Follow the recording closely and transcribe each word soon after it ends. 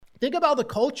Think about the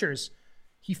cultures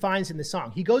he finds in the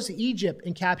song. He goes to Egypt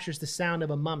and captures the sound of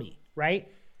a mummy, right?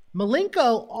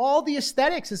 Malenko, all the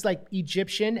aesthetics is like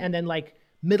Egyptian and then like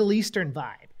Middle Eastern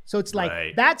vibe. So it's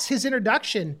like, That's his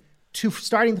introduction to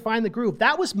starting to find the groove.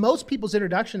 That was most people's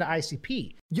introduction to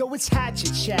ICP. Yo, it's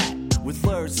Hatchet Chat with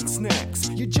Lars and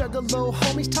Snax. Your juggalo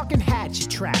homies talking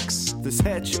hatchet tracks. There's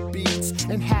hatchet beats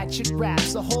and hatchet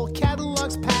raps. The whole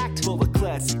catalog's packed full of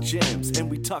classic gems,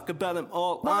 and we talk about them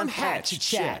all on Hatchet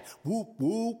Chat. Whoop,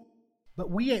 whoop. But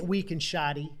we ain't weak and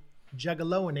shoddy.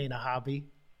 Juggaloing ain't a hobby.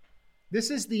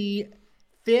 This is the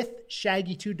 5th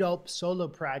Shaggy 2 Dope solo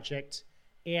project,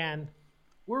 and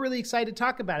we're really excited to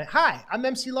talk about it. Hi, I'm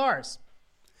MC Lars.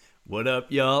 What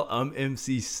up, y'all? I'm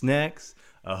MC Snax.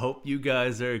 I hope you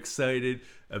guys are excited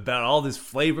about all this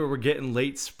flavor we're getting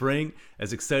late spring.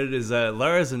 As excited as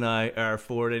Lars and I are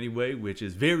for it anyway, which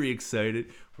is very excited.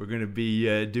 We're going to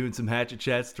be doing some Hatchet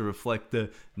Chats to reflect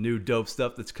the new dope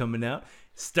stuff that's coming out.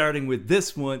 Starting with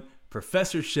this one,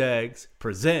 Professor Shaggs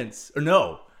presents, or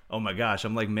no, oh my gosh,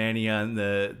 I'm like Manny on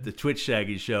the Twitch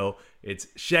Shaggy show. It's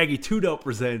Shaggy 2 Dope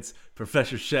presents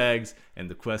Professor Shaggs and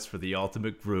the Quest for the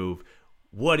Ultimate Groove.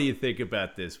 What do you think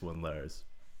about this one, Lars?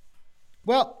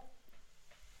 Well,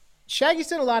 Shaggy's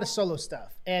done a lot of solo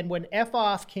stuff. And when F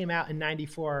Off came out in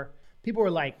 94, people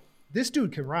were like, this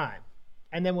dude can rhyme.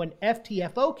 And then when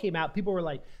FTFO came out, people were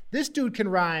like, this dude can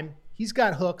rhyme. He's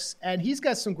got hooks and he's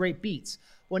got some great beats.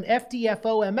 When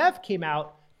FDFOMF came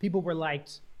out, people were like,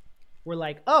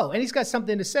 oh, and he's got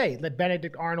something to say. The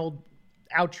Benedict Arnold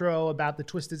outro about the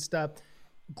twisted stuff.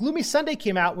 Gloomy Sunday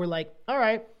came out. We're like, all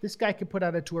right, this guy could put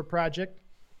out a tour project.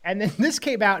 And then this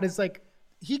came out and it's like,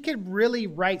 he could really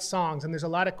write songs. And there's a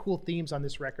lot of cool themes on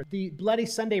this record. The Bloody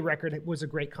Sunday record was a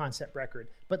great concept record.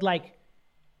 But like,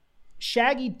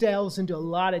 Shaggy delves into a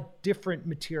lot of different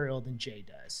material than Jay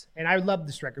does. And I love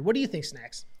this record. What do you think,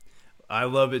 Snax? I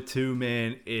love it too,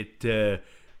 man.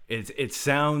 It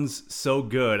sounds so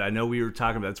good. I know we were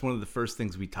talking about, it's one of the first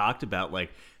things we talked about.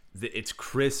 Like, it's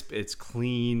crisp, it's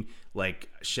clean. Like,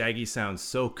 Shaggy sounds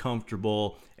so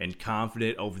comfortable and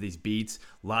confident over these beats.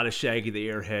 A lot of Shaggy the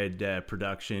Airhead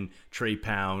production, Trey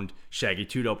Pound, Shaggy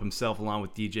 2 Dope himself along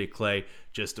with DJ Clay.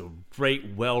 Just a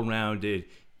great, well-rounded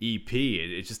EP.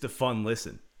 It's just a fun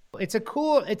listen. It's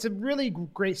a really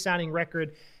great sounding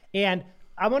record. And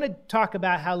I want to talk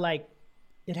about how like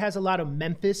it has a lot of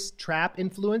Memphis trap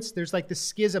influence. There's like the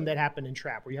schism that happened in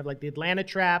trap where you have like the Atlanta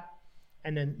trap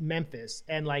and then Memphis.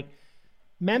 And like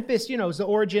Memphis, you know, is the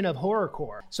origin of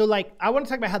horrorcore. So like I want to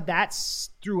talk about how that's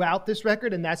throughout this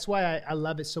record, and that's why I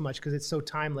love it so much because it's so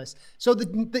timeless. So the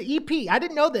EP, I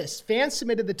didn't know this. Fans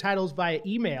submitted the titles via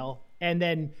email and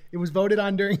then it was voted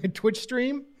on during a Twitch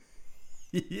stream.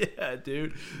 Yeah,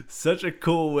 dude. Such a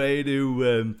cool way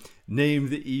to name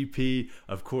the EP.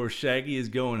 Of course, Shaggy is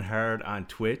going hard on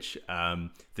Twitch,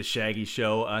 the Shaggy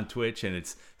Show on Twitch, and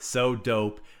it's so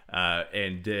dope.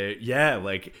 Yeah,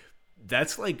 like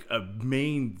that's like a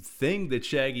main thing that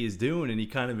Shaggy is doing, and he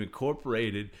kind of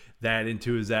incorporated that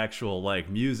into his actual like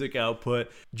music output.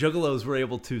 Juggalos were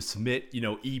able to submit, you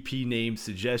know, EP name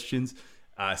suggestions,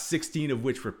 16 of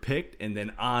which were picked, and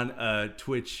then on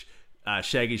Twitch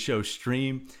Shaggy Show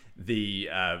stream, the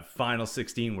final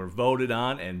 16 were voted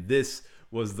on, and this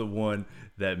was the one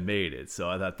that made it. So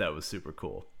I thought that was super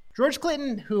cool. George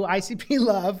Clinton, who ICP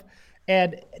love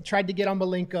and tried to get on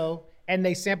Malenko, and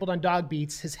they sampled on Dog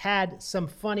Beats, has had some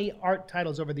funny art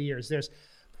titles over the years. There's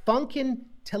Funkin'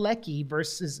 Teleki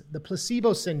versus the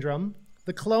Placebo Syndrome,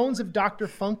 the Clones of Dr.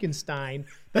 Funkenstein.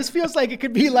 This feels like it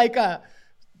could be like a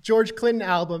George Clinton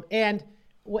album. And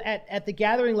at the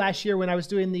gathering last year when I was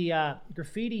doing the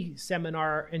graffiti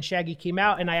seminar and Shaggy came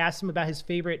out and I asked him about his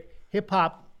favorite hip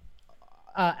hop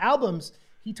albums,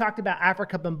 he talked about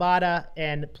Africa Bambaataa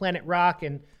and Planet Rock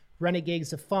and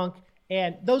Renegades of Funk.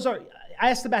 And I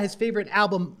asked about his favorite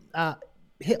album,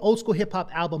 old school hip hop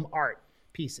album art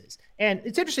pieces. And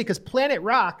it's interesting because Planet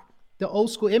Rock, the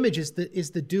old school image is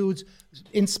the dudes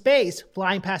in space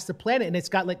flying past the planet, and it's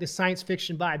got like the science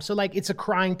fiction vibe. So like it's a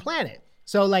crying planet.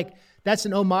 So like that's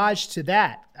an homage to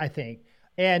that, I think.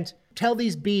 And Tell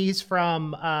These Bees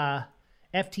from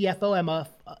FTFOMF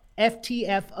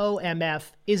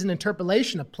is an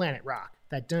interpolation of Planet Rock.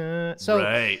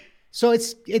 Right. So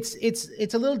it's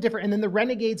a little different. And then the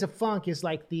Renegades of Funk is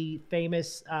like the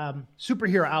famous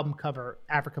superhero album cover,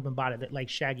 Africa Bambaataa, that like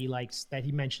Shaggy likes, that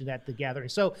he mentioned at the gathering.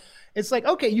 So it's like,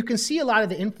 okay, you can see a lot of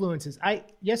the influences.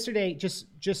 Yesterday,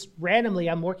 just randomly,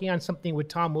 I'm working on something with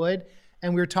Tom Wood,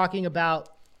 and we were talking about,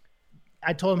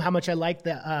 I told him how much I like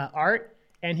the art.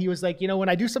 And he was like, you know, when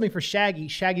I do something for Shaggy,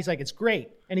 Shaggy's like, it's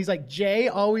great. And he's like, Jay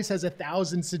always has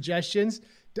 1,000 suggestions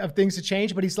of things to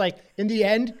change. But he's like, in the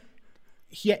end,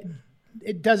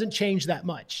 it doesn't change that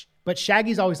much. But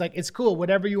Shaggy's always like, it's cool,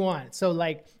 whatever you want. So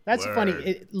like, that's a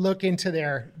funny look into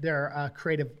their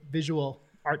creative visual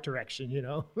art direction, you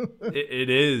know? It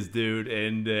is, dude.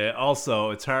 And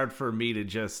also, it's hard for me to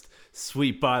just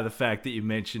sweep by the fact that you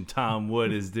mentioned Tom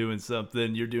Wood is doing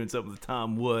something. You're doing something with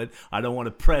Tom Wood. I don't want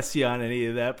to press you on any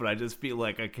of that, but I just feel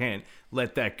like I can't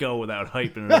let that go without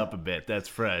hyping it up a bit. That's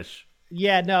fresh.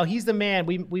 Yeah, no, he's the man.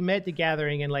 We met at the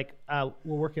gathering and like we're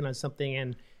working on something,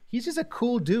 and he's just a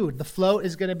cool dude. The float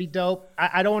is going to be dope.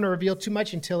 I don't want to reveal too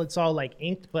much until it's all like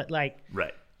inked, but like,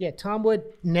 right. Yeah, Tom Wood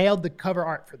nailed the cover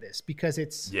art for this because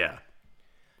it's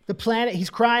the planet.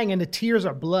 He's crying and the tears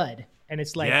are blood, and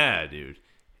it's like, yeah, dude.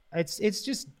 It's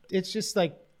just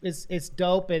like it's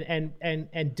dope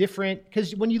and different,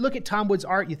 because when you look at Tom Wood's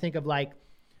art, you think of like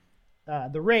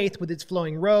the Wraith with its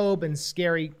flowing robe and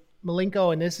scary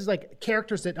Malenko, and this is like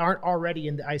characters that aren't already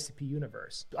in the ICP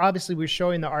universe. Obviously, we're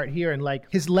showing the art here, and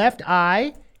like his left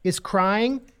eye is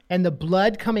crying, and the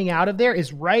blood coming out of there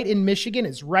is right in Michigan.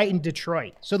 It's right in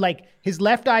Detroit. So like his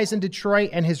left eye is in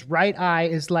Detroit, and his right eye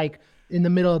is like in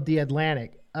the middle of the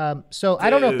Atlantic. So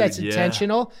I don't know if that's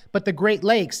intentional, but the Great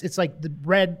Lakes, it's like the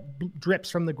red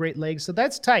drips from the Great Lakes. So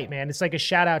that's tight, man. It's like a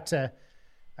shout out to,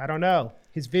 I don't know,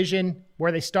 his vision,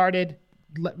 where they started.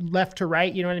 Left to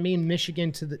right, you know what I mean?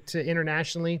 Michigan to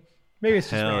internationally. Maybe it's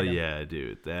just hell random. Yeah,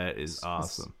 dude. That is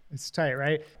awesome. It's tight,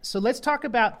 right? So let's talk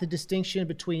about the distinction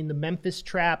between the Memphis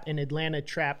trap and Atlanta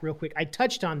trap real quick. I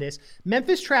touched on this.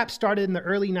 Memphis trap started in the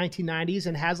early 1990s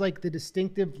and has like the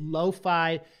distinctive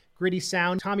lo-fi gritty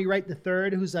sound. Tommy Wright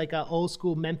III, who's like an old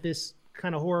school Memphis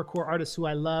kind of horrorcore artist who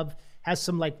I love, has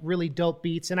some like really dope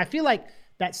beats. And I feel like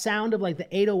that sound of like the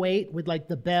 808 with like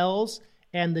the bells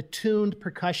and the tuned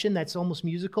percussion that's almost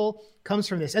musical comes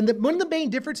from this. And one of the main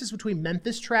differences between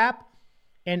Memphis trap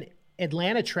and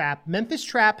Atlanta trap, Memphis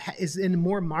trap is in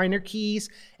more minor keys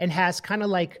and has kind of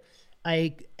like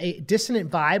a dissonant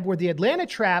vibe, where the Atlanta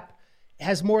trap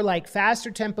has more like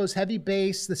faster tempos, heavy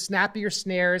bass, the snappier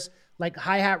snares, like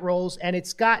hi-hat rolls, and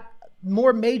it's got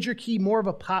more major key, more of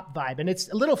a pop vibe, and it's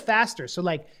a little faster. So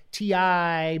like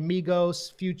T.I.,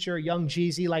 Migos, Future, Young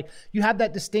Jeezy, like you have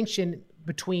that distinction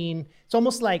between, it's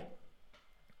almost like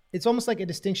a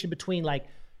distinction between like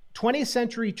 20th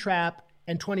century trap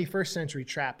and 21st century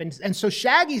trap. And so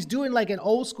Shaggy's doing like an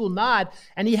old school nod,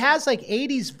 and he has like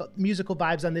 80s musical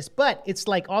vibes on this, but it's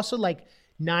like also like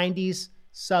 90s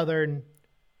Southern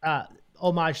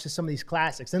homage to some of these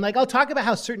classics. And like, I'll talk about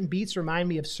how certain beats remind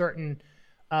me of certain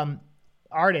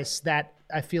artists that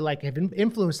I feel like have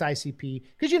influenced ICP,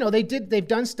 because, you know, they've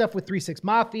done stuff with 3-6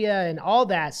 Mafia and all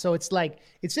that. So it's like,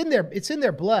 it's in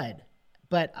their blood,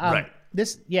 but right.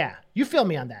 This, yeah, you feel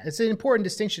me on that. It's an important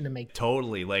distinction to make.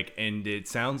 Totally. Like, and it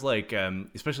sounds like,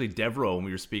 especially Devereaux, when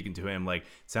we were speaking to him, like, it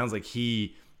sounds like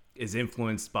he is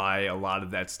influenced by a lot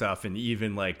of that stuff. And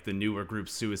even like the newer group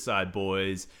Suicide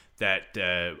Boys that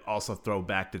also throw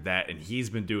back to that. And he's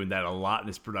been doing that a lot in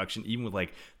his production, even with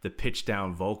like the pitch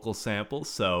down vocal samples.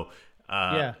 So,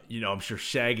 you know, I'm sure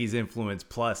Shaggy's influence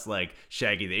plus like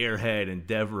Shaggy the Airhead and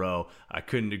Devereaux, I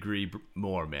couldn't agree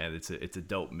more, man. It's a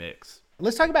dope mix.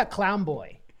 Let's talk about Clown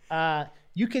Boy.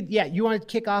 You want to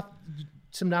kick off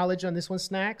some knowledge on this one,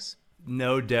 Snax?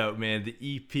 No doubt, man. The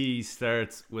EP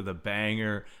starts with a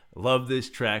banger. Love this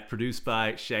track, produced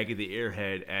by Shaggy the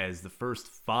Airhead, as the first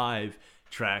 5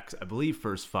 tracks, I believe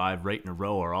first 5 right in a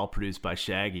row, are all produced by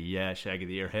Shaggy. Yeah, Shaggy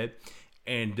the Airhead.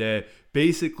 And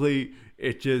basically,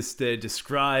 it just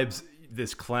describes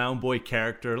this Clown Boy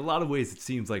character. In a lot of ways, it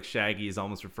seems like Shaggy is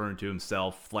almost referring to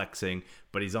himself, flexing,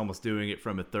 but he's almost doing it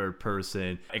from a third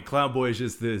person. And Clown Boy is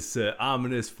just this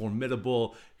ominous,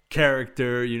 formidable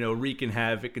character, you know, wreaking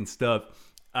havoc and stuff.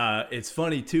 It's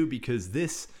funny, too, because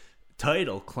this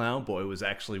title, Clown Boy, was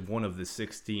actually one of the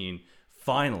 16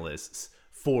 finalists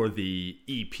for the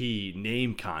EP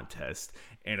name contest.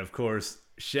 And, of course,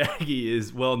 Shaggy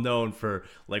is well known for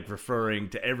like referring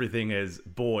to everything as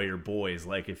boy or boys.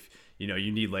 Like if you know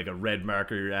you need like a red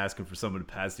marker, you're asking for someone to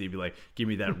pass to you, be like, give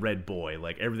me that red boy.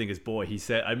 Like everything is boy. He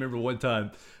said, I remember one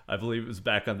time, I believe it was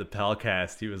back on the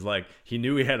Palcast, he was like, he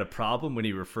knew he had a problem when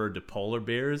he referred to polar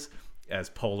bears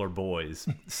as polar boys.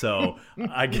 So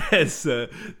I guess that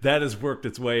has worked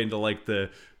its way into like the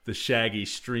Shaggy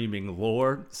streaming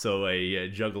lore. So a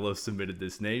Juggalo submitted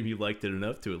this name. He liked it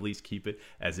enough to at least keep it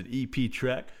as an EP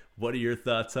track. What are your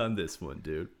thoughts on this one,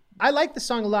 dude? I like the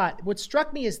song a lot. What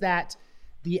struck me is that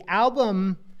the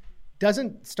album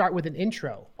doesn't start with an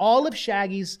intro. All of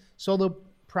Shaggy's solo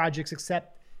projects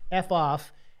except F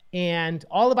Off and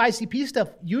all of ICP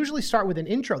stuff usually start with an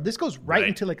intro. This goes right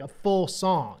into like a full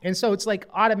song. And so it's like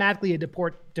automatically a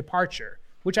departure,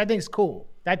 which I think is cool.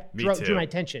 That drew my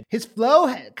attention. His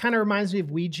flow kind of reminds me of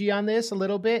Ouija on this a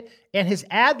little bit, and his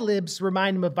ad libs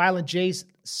remind him of Violent J's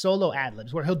solo ad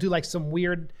libs, where he'll do like some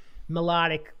weird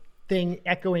melodic thing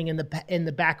echoing in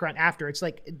the background after. It's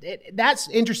like that's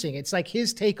interesting. It's like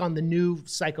his take on the new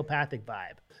psychopathic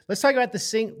vibe. Let's talk about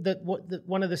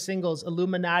one of the singles,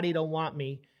 "Illuminati Don't Want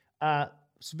Me."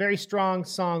 It's a very strong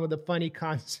song with a funny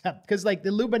concept because like the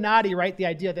Illuminati, right? The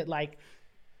idea that like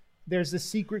there's this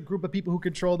secret group of people who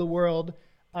control the world.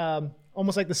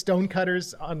 Almost like the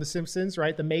stonecutters on The Simpsons,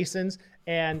 right? The Masons.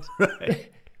 And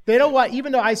right. They don't want,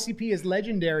 even though ICP is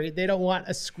legendary, they don't want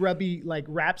a scrubby like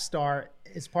rap star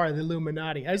as part of the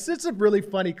Illuminati. It's a really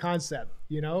funny concept,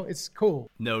 you know? It's cool.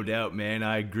 No doubt, man.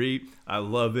 I agree. I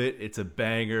love it. It's a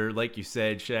banger. Like you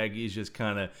said, Shaggy's just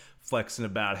kind of flexing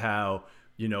about how,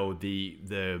 you know,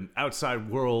 the outside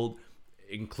world,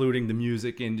 including the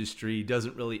music industry,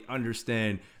 doesn't really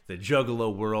understand the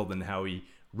Juggalo world and how he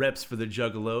reps for the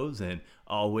Juggalos and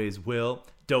always will.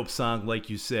 Dope song, like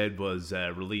you said, was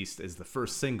released as the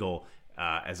first single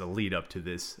as a lead up to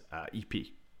this EP.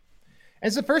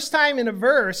 It's the first time in a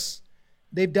verse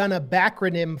they've done a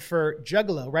backronym for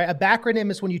Juggalo, right? A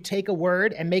backronym is when you take a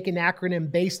word and make an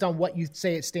acronym based on what you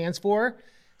say it stands for.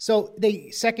 So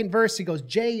second verse, he goes,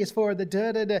 J is for the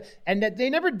da-da-da. And they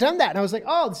never done that. And I was like,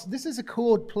 oh, this is a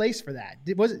cool place for that.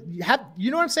 You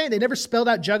know what I'm saying? They never spelled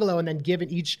out Juggalo and then given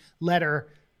each letter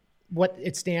what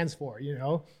it stands for, you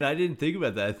know? I didn't think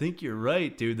about that. I think you're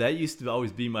right, dude. That used to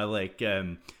always be my like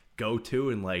go-to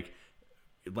in like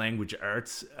language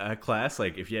arts class.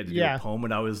 Like if you had to do a poem,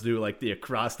 and I always do like the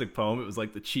acrostic poem, it was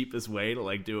like the cheapest way to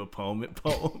like do a poem.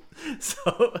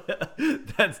 So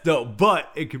that's dope, but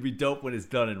it could be dope when it's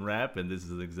done in rap, and this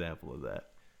is an example of that.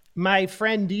 My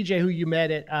friend DJ, who you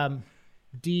met at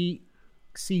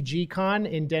DCG Con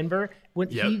in Denver, when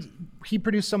he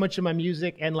produced so much of my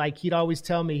music, and like he'd always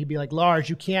tell me, he'd be like, Lars,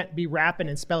 you can't be rapping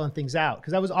and spelling things out,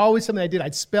 because that was always something I did.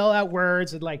 I'd spell out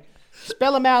words and like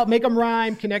spell them out, make them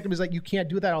rhyme, connect them. It was like, you can't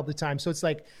do that all the time. So it's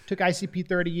like, took ICP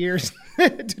 30 years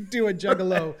to do a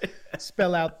Juggalo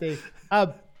spell out thing.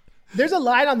 There's a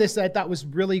line on this that I thought was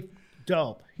really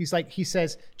dope. He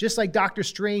says, just like Doctor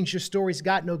Strange, your story's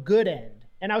got no good end.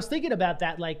 And I was thinking about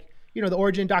that, like, you know, the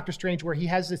origin of Doctor Strange, where he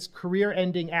has this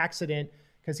career-ending accident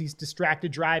because he's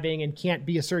distracted driving and can't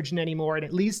be a surgeon anymore. And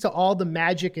it leads to all the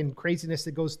magic and craziness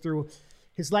that goes through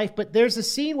his life. But there's a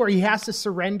scene where he has to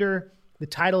surrender the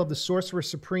title of the Sorcerer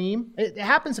Supreme. It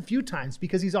happens a few times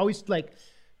because he's always like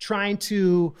trying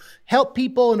to help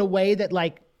people in a way that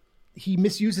like he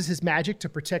misuses his magic to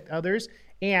protect others.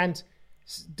 And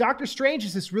Doctor Strange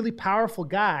is this really powerful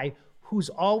guy who's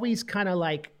always kind of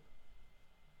like,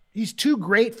 he's too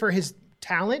great for his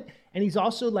talent. And he's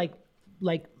also like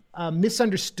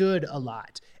misunderstood a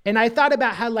lot. And I thought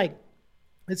about how like,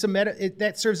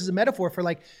 that serves as a metaphor for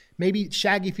like, maybe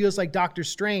Shaggy feels like Doctor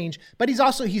Strange, but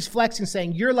he's flexing,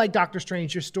 saying, you're like Doctor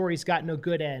Strange, your story's got no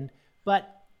good end.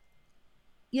 But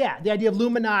yeah, the idea of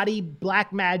Illuminati,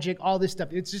 black magic, all this stuff,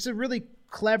 it's just a really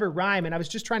clever rhyme. And I was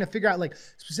just trying to figure out like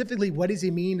specifically, what does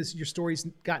he mean your story's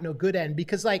got no good end?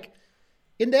 Because like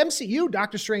in the MCU,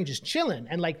 Doctor Strange is chilling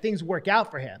and like things work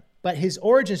out for him, but his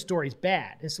origin story is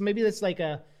bad. And so maybe that's like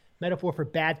a metaphor for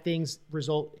bad things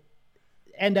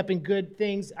end up in good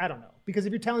things. I don't know. Because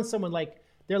if you're telling someone like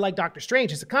they're like Doctor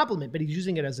Strange, it's a compliment, but he's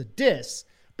using it as a diss.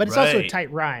 But it's also a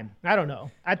tight rhyme. I don't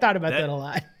know. I thought about that a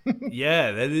lot.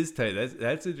 Yeah, that is tight.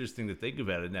 That's interesting to think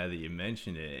about it now that you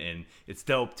mention it. And it's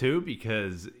dope too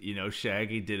because, you know,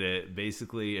 Shaggy did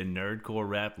basically a nerdcore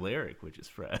rap lyric, which is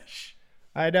fresh.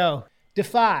 I know.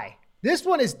 Defy. This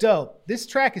one is dope. This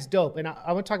track is dope. And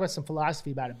I want to talk about some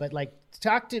philosophy about it. But like,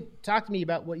 talk to me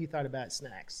about what you thought about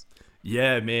Snax.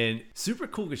 Yeah, man. Super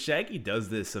cool because Shaggy does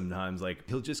this sometimes. Like,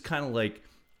 he'll just kind of like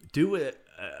do a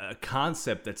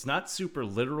concept that's not super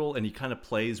literal, and he kind of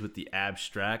plays with the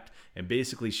abstract. And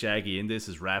basically Shaggy in this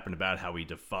is rapping about how he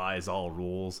defies all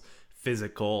rules,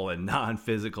 physical and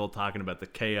non-physical, talking about the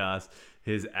chaos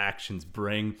his actions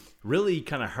bring. Really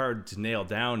kind of hard to nail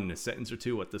down in a sentence or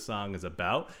two what the song is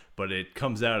about, but it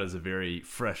comes out as a very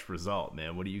fresh result,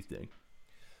 man. What do you think?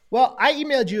 Well, I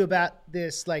emailed you about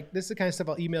this. Like, this is the kind of stuff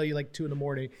I'll email you like 2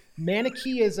 a.m.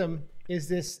 Manichaeism is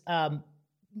this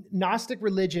Gnostic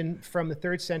religion from the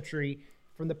 3rd century,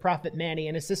 from the prophet Mani.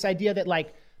 And it's this idea that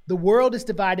like the world is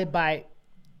divided by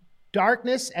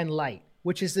darkness and light,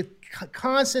 which is the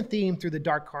constant theme through the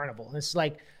Dark Carnival. And it's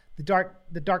like the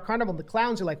Dark Carnival, the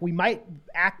clowns are like, we might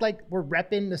act like we're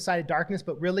repping the side of darkness,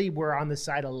 but really we're on the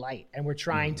side of light. And we're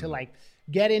trying to like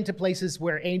get into places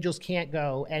where angels can't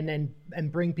go and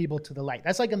bring people to the light.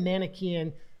 That's like a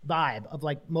Manichaean vibe of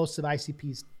like most of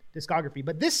ICP's discography.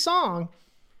 But this song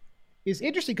is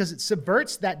interesting because it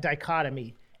subverts that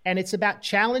dichotomy. And it's about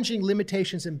challenging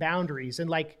limitations and boundaries. And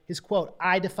like his quote,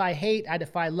 I defy hate, I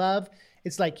defy love.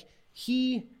 It's like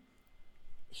he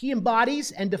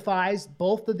embodies and defies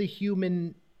both of the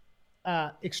human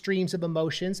extremes of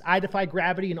emotions. I defy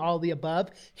gravity and all the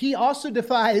above. He also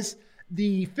defies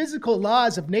the physical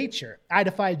laws of nature. I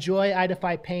defy joy, I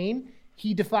defy pain.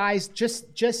 He defies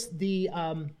just the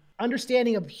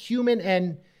understanding of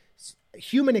human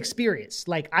experience.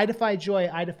 Like I defy joy,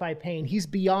 I defy pain. He's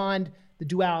beyond the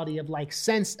duality of like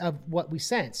sense of what we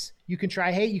sense. You can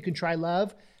try hate, you can try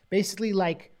love. Basically,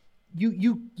 like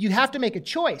you have to make a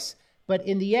choice. But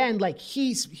in the end, like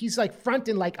he's like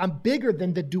fronting like I'm bigger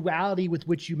than the duality with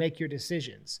which you make your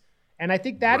decisions. And I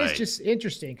think that is just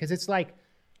interesting because it's like,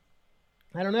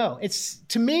 I don't know.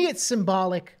 To me, it's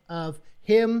symbolic of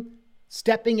him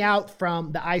stepping out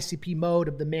from the ICP mode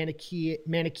of the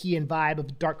Manichaean vibe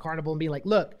of Dark Carnival and being like,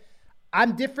 look,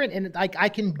 I'm different and like I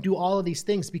can do all of these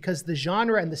things because the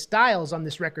genre and the styles on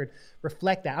this record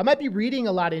reflect that. I might be reading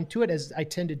a lot into it as I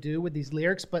tend to do with these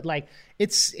lyrics, but like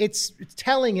it's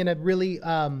telling in a really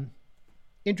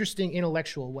interesting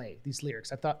intellectual way, these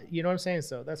lyrics. I thought, you know what I'm saying?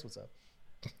 So that's what's up.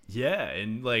 Yeah,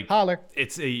 and like holler.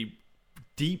 It's a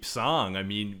deep song. I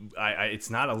mean, it's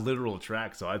not a literal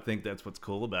track, so I think that's what's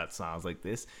cool about songs like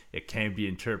this. It can be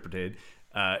interpreted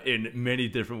in many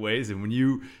different ways, and when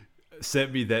you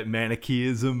sent me that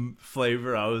Manichaeism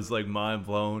flavor, I was like mind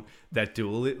blown. That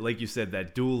like you said,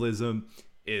 that dualism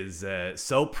is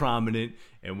so prominent,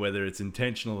 and whether it's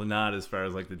intentional or not, as far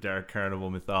as like the Dark Carnival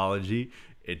mythology,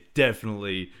 it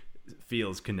definitely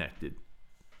feels connected.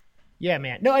 Yeah,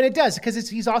 man. No, and it does because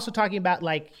he's also talking about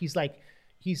like he's like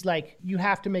you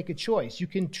have to make a choice. You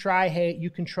can try hate,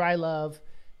 you can try love,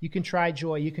 you can try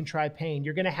joy, you can try pain.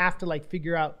 You're gonna have to like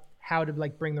figure out how to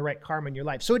like bring the right karma in your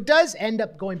life. So it does end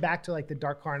up going back to like the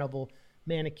Dark Carnival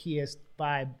Manichaeist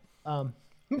vibe.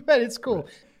 But it's cool.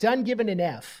 Right. Done giving an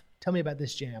F. Tell me about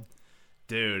this jam.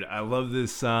 Dude, I love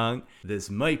this song. This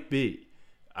might be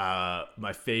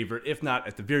my favorite, if not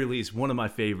at the very least, one of my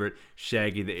favorite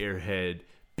Shaggy the Airhead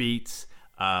beats.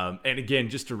 And again,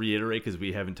 just to reiterate, because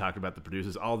we haven't talked about the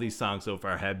producers, all these songs so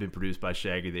far have been produced by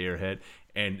Shaggy the Airhead.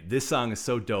 And this song is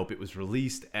so dope. It was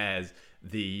released as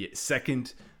the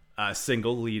second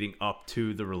single leading up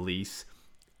to the release.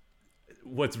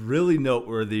 What's really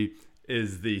noteworthy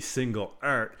is the single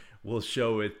art. We'll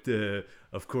show it,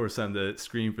 of course, on the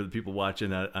screen for the people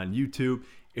watching on YouTube.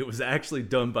 It was actually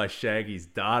done by Shaggy's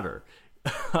daughter.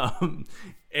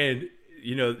 And,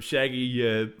 you know,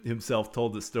 Shaggy himself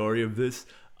told the story of this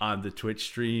on the Twitch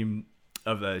stream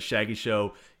of the Shaggy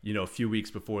Show, you know, a few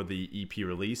weeks before the EP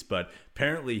release. But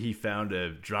apparently he found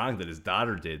a drawing that his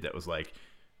daughter did that was like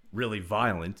really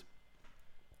violent.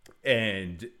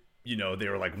 And, you know, they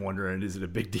were like wondering, is it a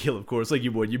big deal? Of course, like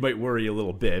you might worry a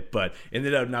little bit, but it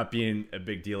ended up not being a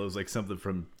big deal. It was like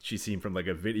something she seen from like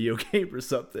a video game or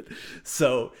something.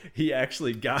 So he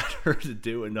actually got her to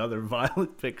do another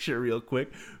violent picture real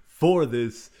quick for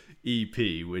this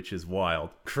EP, which is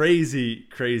wild. Crazy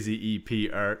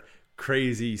EP art,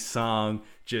 crazy song,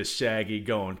 just Shaggy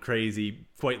going crazy,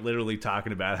 quite literally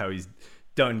talking about how he's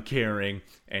done caring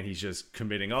and he's just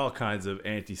committing all kinds of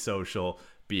antisocial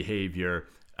behavior.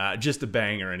 Just a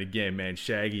banger. And again, man,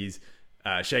 Shaggy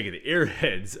the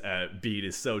Airhead's beat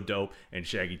is so dope, and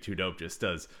Shaggy 2 Dope just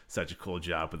does such a cool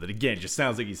job with it. Again, just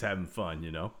sounds like he's having fun,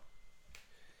 you know?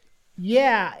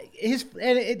 Yeah,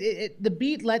 the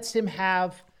beat lets him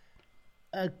have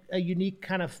a unique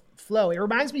kind of flow. It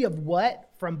reminds me of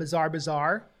What from Bizarre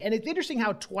Bizarre. And it's interesting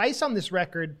how twice on this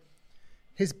record,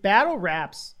 his battle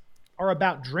raps are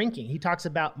about drinking. He talks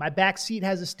about, my back seat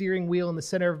has a steering wheel in the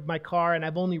center of my car, and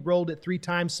I've only rolled it 3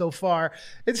 times so far.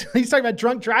 He's talking about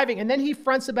drunk driving. And then he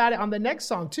fronts about it on the next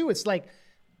song too. It's like,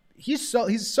 he's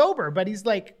sober, but he's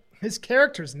like, his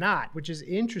character's not, which is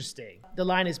interesting. The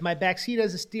line is, my back seat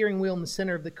has a steering wheel in the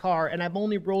center of the car, and I've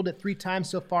only rolled it 3 times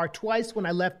so far, twice when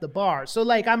I left the bar. So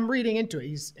like, I'm reading into it.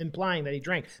 He's implying that he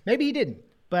drank. Maybe he didn't,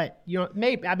 but you know,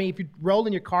 maybe, I mean, if you roll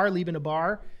in your car, leaving a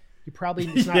bar, you probably,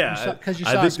 it's not because you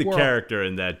saw a squirrel. I think the character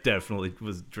in that definitely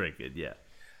was drinking, yeah.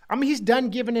 I mean, he's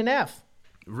done giving an F.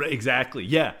 Exactly,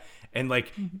 yeah. And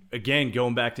like, again,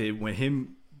 going back to when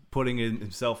him putting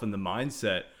himself in the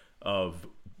mindset of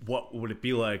what would it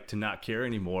be like to not care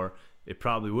anymore, it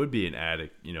probably would be an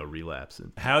addict, you know,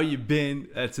 relapsing. How You Been,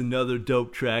 that's another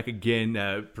dope track, again,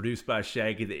 produced by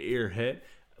Shaggy the Airhead.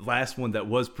 Last one that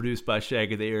was produced by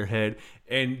Shaggy the Airhead.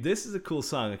 And this is a cool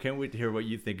song. I can't wait to hear what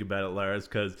you think about it, Lars,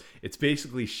 because it's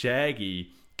basically Shaggy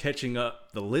catching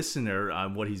up the listener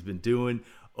on what he's been doing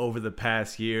over the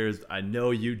past years. I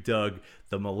know you dug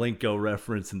the Malenko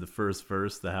reference in the first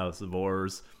verse, the House of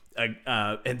Horrors.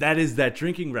 And that is that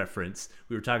drinking reference.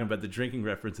 We were talking about the drinking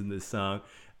reference in this song.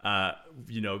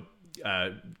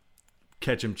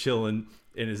 Catch him chilling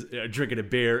in his drinking a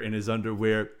beer in his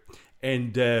underwear.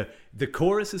 And the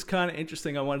chorus is kind of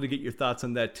interesting. I wanted to get your thoughts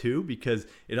on that too, because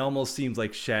it almost seems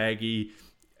like Shaggy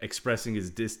expressing his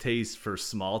distaste for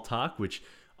small talk, which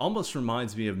almost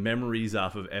reminds me of Memories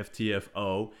off of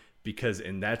FTFO, because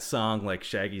in that song, like,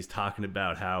 Shaggy's talking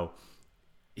about how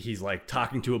he's like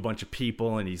talking to a bunch of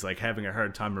people and he's like having a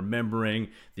hard time remembering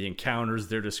the encounters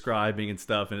they're describing and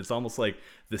stuff. And it's almost like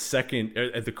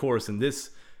the chorus in this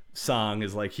song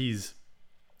is like he's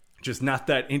just not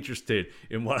that interested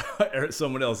in what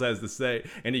someone else has to say,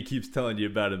 and he keeps telling you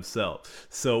about himself.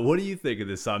 So what do you think of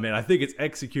this song, man? I think it's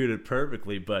executed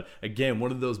perfectly, but again,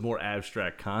 one of those more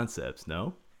abstract concepts,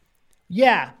 no?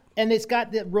 Yeah, and it's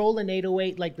got the Roland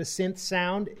 808, like the synth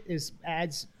sound is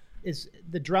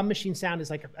the drum machine sound is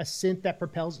like a synth that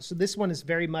propels it. So this one is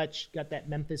very much got that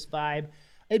Memphis vibe.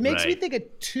 It makes me think of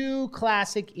two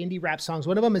classic indie rap songs.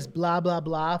 One of them is Blah, Blah,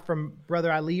 Blah from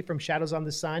Brother Ali from Shadows on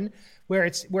the Sun,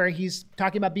 where he's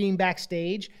talking about being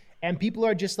backstage and people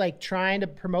are just like trying to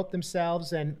promote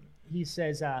themselves. And he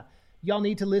says, y'all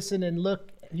need to listen and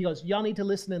look. He goes, y'all need to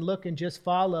listen and look and just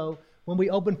follow. When we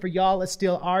open for y'all, it's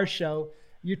still our show.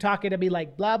 You're talking to me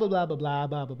like blah, blah, blah, blah, blah,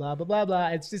 blah, blah, blah, blah, blah, blah.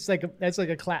 It's just like,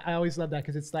 I always love that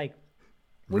because it's like,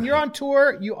 when you're on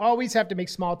tour, you always have to make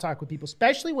small talk with people,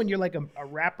 especially when you're like a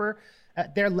rapper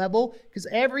at their level, because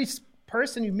every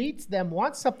person who meets them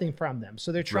wants something from them.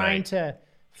 So they're trying to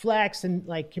flex and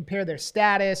like compare their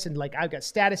status and like, I've got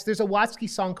status. There's a Watsky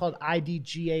song called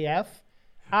IDGAF.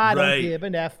 I don't give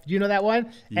an F. Do you know that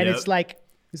one? And it's like,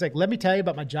 he's like, let me tell you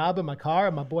about my job and my car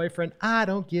and my boyfriend. I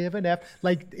don't give an F.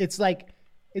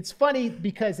 It's funny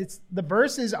because the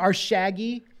verses are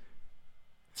Shaggy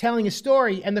telling a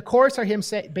story, and the chorus are him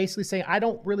basically saying, I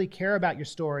don't really care about your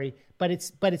story, but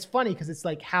it's funny because it's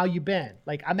like, how you been?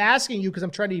 Like, I'm asking you because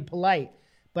I'm trying to be polite,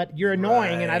 but you're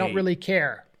annoying and I don't really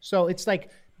care. So it's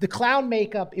like the clown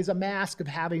makeup is a mask of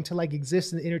having to like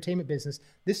exist in the entertainment business.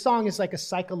 This song is like a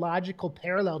psychological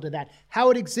parallel to that.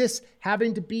 How it exists,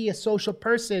 having to be a social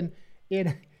person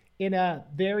in an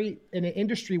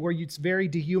industry where it's very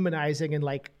dehumanizing and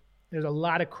like, there's a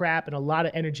lot of crap and a lot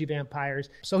of energy vampires.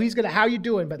 So he's gonna, how you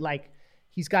doing? But like,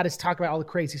 he's got to talk about all the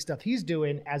crazy stuff he's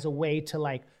doing as a way to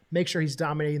like make sure he's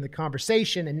dominating the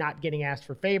conversation and not getting asked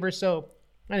for favors. So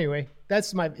anyway,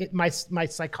 that's my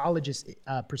psychologist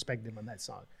perspective on that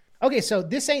song. Okay, so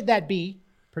This Ain't That B,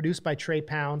 produced by Trey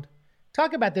Pound.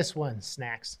 Talk about this one,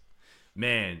 Snax.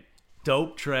 Man,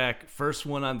 dope track. First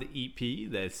one on the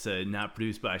EP that's not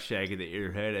produced by Shaggy the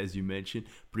Earhead, as you mentioned.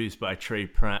 Produced by Trey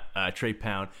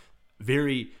Pound.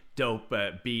 Very dope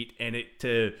beat. And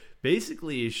it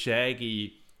basically is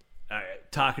Shaggy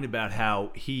talking about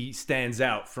how he stands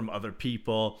out from other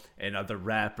people and other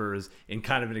rappers in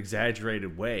kind of an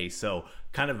exaggerated way. So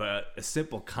kind of a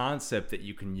simple concept that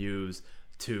you can use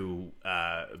to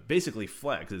basically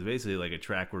flex. It's basically like a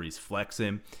track where he's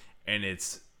flexing, and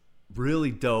it's really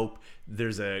dope.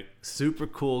 There's a super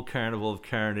cool Carnival of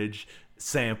Carnage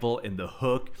sample in the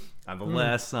hook. On the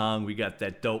last song, we got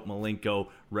that dope Malenko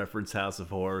reference, House of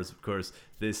Horrors. Of course,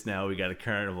 now we got a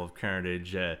Carnival of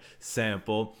Carnage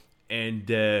sample.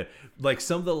 And like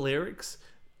some of the lyrics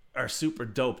are super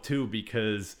dope too,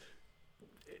 because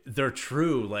they're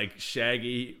true. Like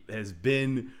Shaggy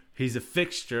he's a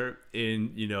fixture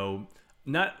in,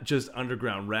 not just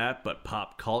underground rap, but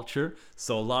pop culture.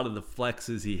 So a lot of the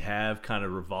flexes he have kind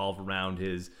of revolve around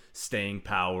his staying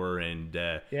power and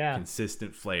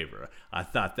consistent flavor. I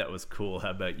thought that was cool.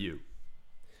 How about you?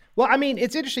 Well, I mean,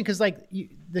 it's interesting because like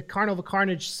the Carnival of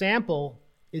Carnage sample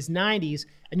is 90s,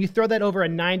 and you throw that over a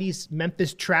 90s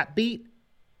Memphis trap beat.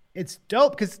 It's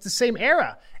dope because it's the same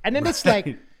era. And then it's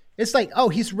like, oh,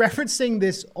 he's referencing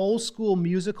this old school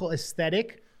musical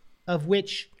aesthetic of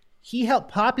which he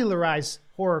helped popularize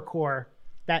horrorcore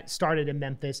that started in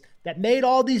Memphis, that made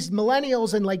all these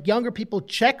millennials and like younger people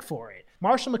check for it.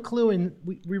 Marshall McLuhan,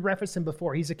 we referenced him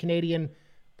before. He's a Canadian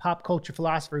pop culture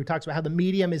philosopher who talks about how the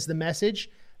medium is the message.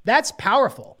 That's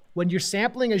powerful when you're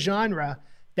sampling a genre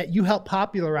that you help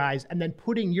popularize and then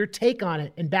putting your take on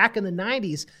it. And back in the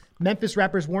 90s, Memphis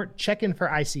rappers weren't checking for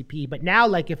ICP. But now,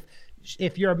 like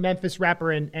if you're a Memphis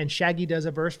rapper and Shaggy does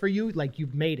a verse for you, like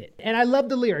you've made it. And I love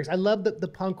the lyrics. I love the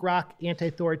punk rock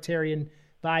anti-authoritarian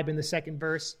vibe in the second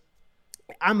verse.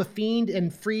 I'm a fiend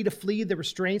and free to flee the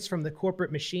restraints from the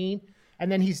corporate machine.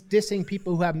 And then he's dissing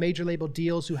people who have major label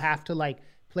deals who have to like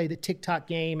play the TikTok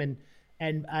game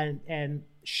and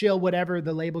shill whatever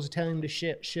the labels are telling them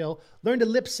to shill. Learn to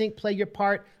lip sync, play your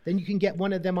part. Then you can get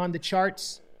one of them on the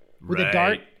charts with a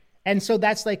dart. And so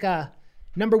that's like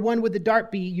number one with the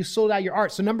dart be you sold out your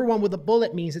art. So number one with a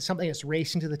bullet means it's something that's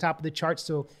racing to the top of the chart.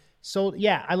 So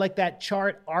yeah, I like that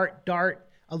chart, art, dart,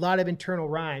 a lot of internal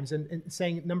rhymes. And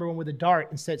saying number one with a dart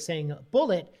instead of saying a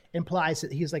bullet implies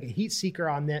that he's like a heat seeker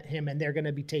on him and they're going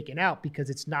to be taken out because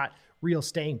it's not real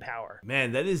staying power.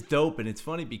 Man, that is dope. And it's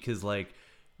funny because, like,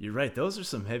 you're right. Those are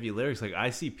some heavy lyrics. Like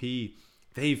ICP,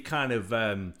 they've kind of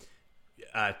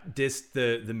dissed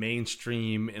the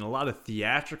mainstream in a lot of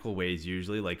theatrical ways,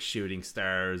 usually, like Shooting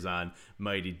Stars on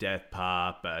Mighty Death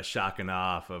Pop, Shocking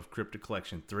Off of Cryptic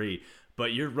Collection 3.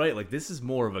 But you're right. Like, this is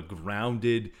more of a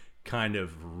grounded kind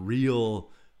of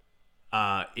real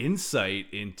insight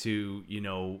into, you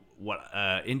know, what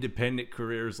independent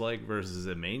career is like versus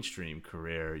a mainstream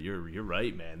career. You're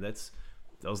right, man.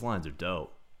 Those lines are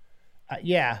dope.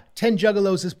 Yeah, 10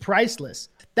 Juggalos is priceless.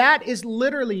 That is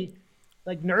literally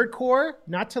like nerdcore,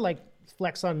 not to like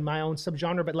flex on my own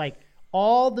subgenre, but like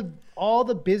all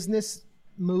the business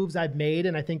moves I've made,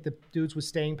 and I think the dudes with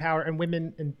staying power and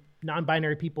women and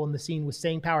non-binary people in the scene with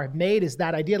staying power have made is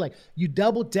that idea. Like you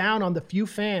double down on the few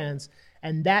fans,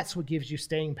 and that's what gives you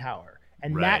staying power.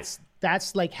 And right.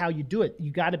 that's like how you do it.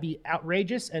 You got to be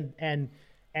outrageous and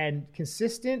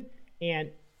consistent, and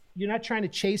you're not trying to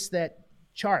chase that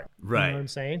chart. Right. You know what I'm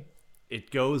saying?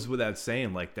 It goes without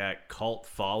saying, like, that cult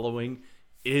following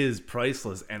is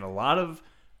priceless. And a lot of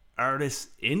artists,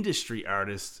 industry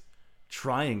artists,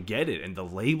 try and get it. And the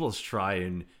labels try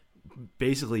and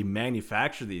basically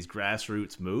manufacture these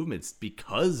grassroots movements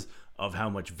because of how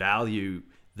much value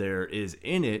there is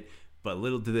in it. But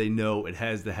little do they know it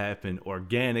has to happen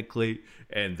organically.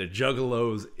 And the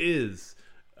Juggalos is,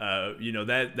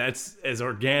 that's as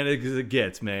organic as it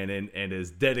gets, man, and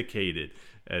as dedicated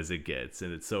as it gets.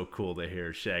 And it's so cool to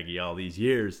hear Shaggy all these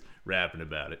years rapping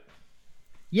about it.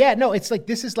 Yeah, no, it's like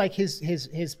this is like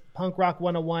his punk rock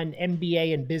 101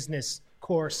 MBA in business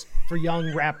course for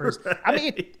young rappers. Right. I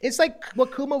mean, it's like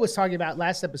what Kuma was talking about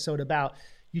last episode about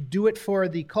you do it for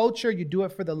the culture, you do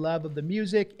it for the love of the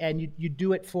music, and you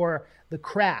do it for the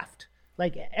craft.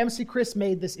 Like MC Chris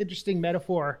made this interesting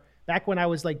metaphor back when I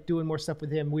was like doing more stuff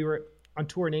with him. We were on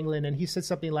tour in England, and he said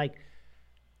something like,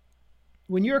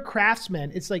 when you're a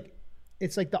craftsman, it's like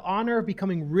the honor of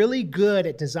becoming really good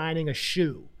at designing a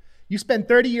shoe. You spend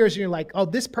 30 years and you're like, oh,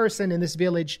 this person in this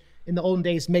village in the olden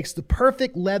days makes the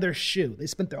perfect leather shoe. They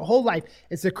spent their whole life.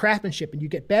 It's their craftsmanship, and you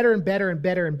get better and better and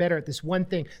better and better at this one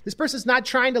thing. This person's not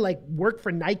trying to like work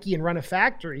for Nike and run a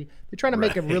factory. They're trying to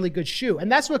make a really good shoe.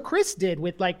 And that's what Chris did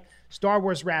with like Star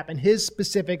Wars rap and his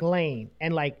specific lane,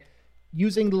 and like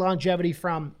using the longevity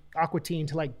from Aqua Teen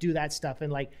to like do that stuff.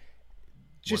 And like,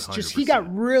 just he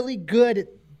got really good at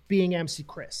being MC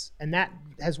Chris, and that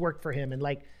has worked for him. And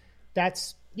like,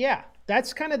 that's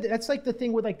like the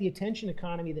thing with like the attention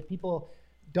economy that people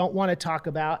don't want to talk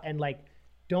about and like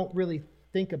don't really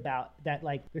think about, that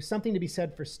like there's something to be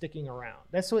said for sticking around.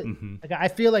 That's what like I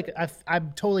feel like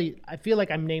I feel like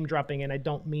I'm name dropping, and I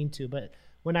don't mean to, but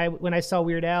when I saw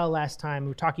Weird Al last time, we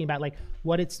were talking about like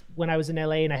when I was in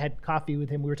LA and I had coffee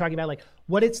with him, we were talking about like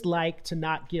what it's like to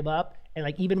not give up. And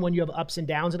like, even when you have ups and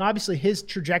downs, and obviously his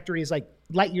trajectory is like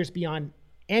light years beyond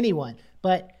anyone,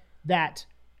 but that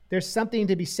there's something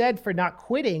to be said for not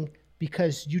quitting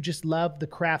because you just love the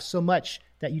craft so much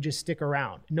that you just stick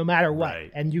around no matter what.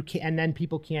 Right. And you can, and then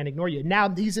people can't ignore you.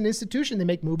 Now he's an institution. They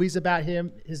make movies about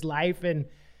him, his life, and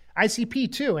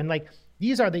ICP too. And like,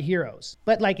 these are the heroes.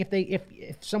 But like,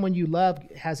 if someone you love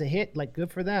has a hit, like, good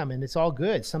for them. And it's all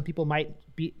good. Some people might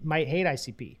hate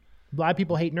ICP. A lot of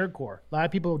people hate nerdcore. A lot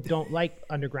of people don't like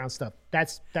underground stuff.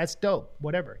 That's dope.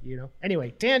 Whatever, you know.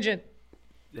 Anyway, tangent.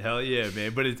 Hell yeah,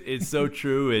 man. But it's so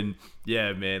true. And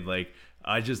yeah, man, like,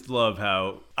 I just love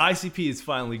how ICP is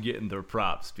finally getting their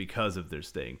props because of their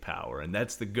staying power. And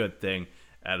that's the good thing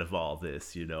out of all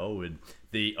this, you know. And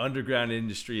the underground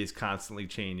industry is constantly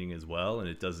changing as well. And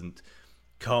it doesn't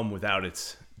come without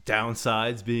its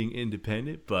downsides being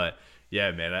independent. But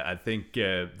yeah, man, I think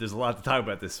there's a lot to talk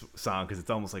about this song because it's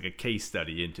almost like a case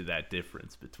study into that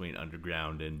difference between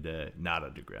underground and not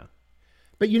underground.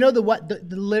 But you know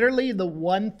literally the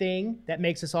one thing that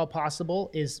makes this all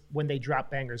possible is when they drop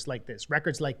bangers like this,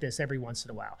 records like this every once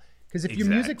in a while. Because if your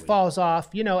music falls off,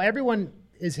 you know, everyone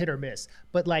is hit or miss.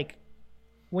 But like,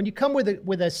 when you come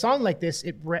with a song like this,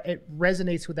 it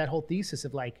resonates with that whole thesis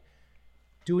of like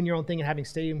doing your own thing and having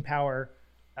staying power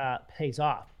pays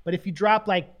off. But if you drop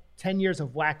like 10 years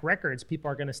of whack records, people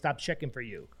are going to stop checking for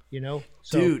you, you know?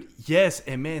 So, dude, yes.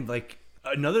 And man, like,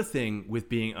 another thing with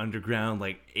being underground,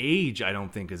 like, age, I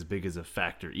don't think as big as a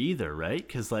factor either, right?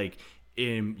 Because like,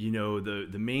 in, you know, the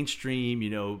mainstream,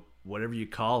 you know, whatever you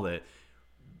call it,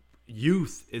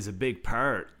 youth is a big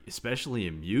part, especially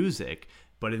in music.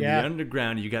 But in the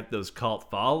underground, you got those cult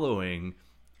following,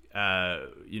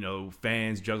 fans,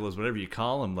 juggalos, whatever you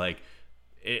call them. Like,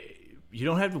 you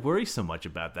don't have to worry so much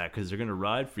about that because they're going to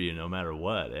ride for you no matter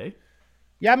what, eh?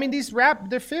 Yeah, I mean, these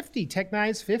they're 50. Tech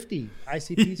Nine's 50.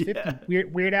 ICP's 50.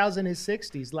 Weird Al's in his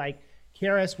 60s. Like,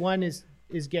 KRS-One is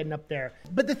getting up there.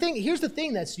 But here's the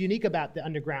thing that's unique about the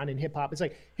underground in hip-hop. It's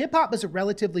like, hip-hop is a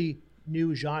relatively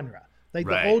new genre. Like,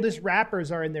 the oldest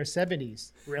rappers are in their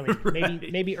 70s, really.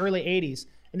 Maybe early 80s.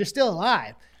 And they're still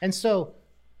alive. And so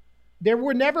there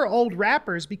were never old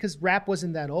rappers because rap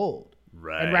wasn't that old.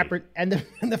 Right. And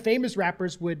the famous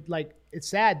rappers would, like, it's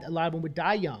sad, a lot of them would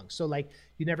die young. So, like,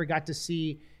 you never got to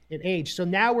see an age. So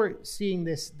now we're seeing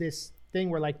this thing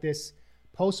where, like, this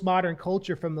postmodern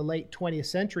culture from the late 20th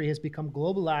century has become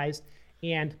globalized,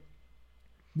 and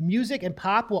music and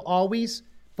pop will always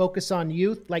focus on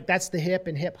youth. Like, that's the hip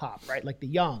and hip hop, right? Like the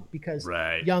young, because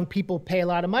young people pay a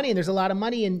lot of money, and there's a lot of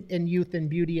money in youth and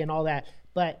beauty and all that.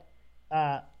 But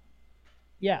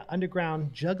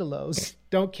underground juggalos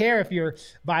don't care if you're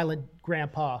violent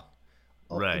grandpa.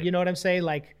 Right. You know what I'm saying?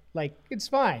 Like it's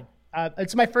fine.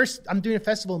 It's my first, I'm doing a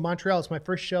festival in Montreal. It's my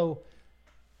first show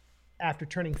after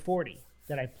turning 40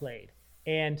 that I played.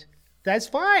 And that's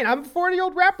fine. I'm a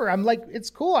 40-year-old rapper. I'm like, it's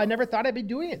cool. I never thought I'd be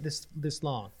doing it this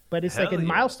long. But it's like a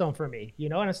milestone for me,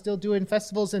 and I'm still doing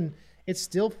festivals, and it's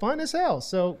still fun as hell.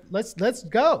 So let's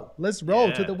go. Let's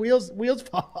roll till the wheels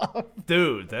fall off.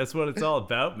 Dude, that's what it's all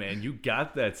about, man. You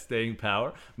got that staying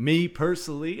power. Me,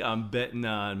 personally, I'm betting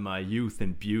on my youth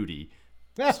and beauty.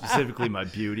 Specifically my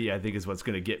beauty, I think, is what's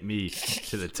going to get me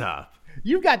to the top.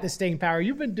 You've got the staying power.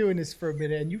 You've been doing this for a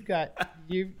minute, and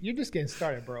you're just getting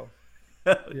started, bro.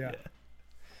 Yeah.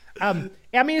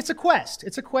 I mean, it's a quest.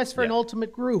 It's a quest for an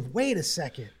ultimate groove. Wait a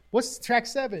second. What's track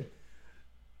 7?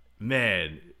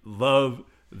 Man, love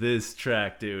this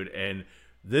track, dude. And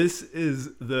this is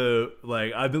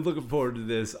I've been looking forward to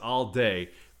this all day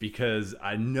because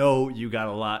I know you got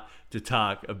a lot to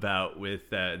talk about with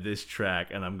this track,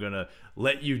 and I'm going to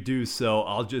let you do so.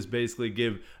 I'll just basically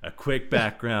give a quick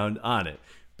background on it.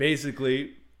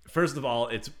 Basically, first of all,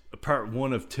 it's part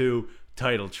 1 of 2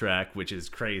 title track, which is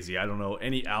crazy. I don't know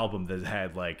any album that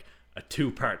had like a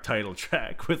 2-part title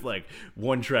track with like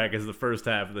one track as the first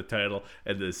half of the title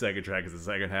and the second track as the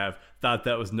second half. Thought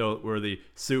that was noteworthy,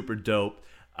 super dope.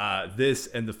 This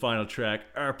and the final track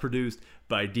are produced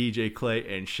by DJ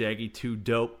Clay and Shaggy, 2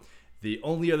 dope. The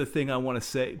only other thing I want to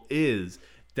say is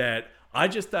that I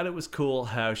just thought it was cool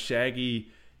how Shaggy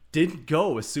didn't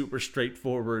go a super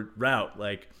straightforward route.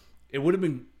 Like, it would have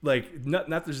been like, not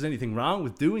that there's anything wrong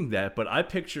with doing that, but I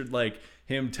pictured like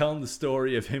him telling the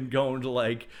story of him going to,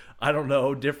 like, I don't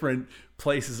know, different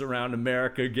places around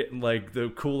America, getting like the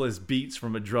coolest beats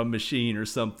from a drum machine or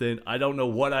something. I don't know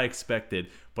what I expected,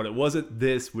 but it wasn't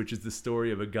this, which is the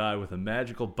story of a guy with a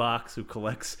magical box who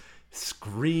collects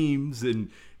screams and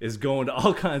is going to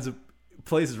all kinds of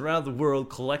places around the world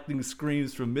collecting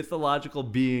screams from mythological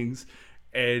beings,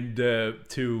 and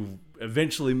to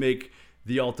eventually make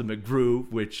the ultimate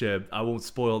groove, which I won't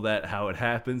spoil that how it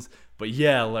happens. But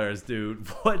yeah, Lars, dude,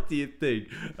 what do you think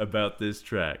about this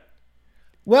track?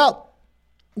 Well,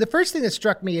 the first thing that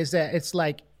struck me is that it's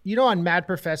like, on Mad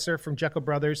Professor from Jekyll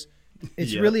Brothers,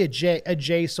 it's really a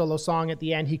Jay solo song at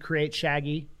the end. He creates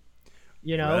Shaggy,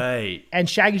 Right. And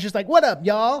Shaggy's just like, what up,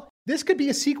 y'all? This could be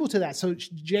a sequel to that. So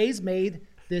Jay's made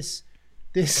this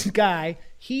guy.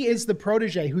 He is the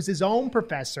protege who's his own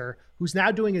professor, who's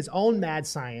now doing his own mad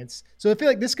science. So I feel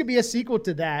like this could be a sequel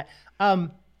to that.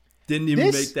 Didn't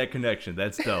even make that connection.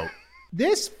 That's dope.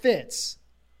 This fits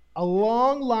a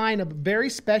long line of very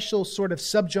special sort of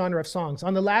subgenre of songs.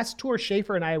 On the last tour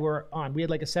Schaefer and I were on, we had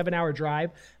like a 7-hour drive,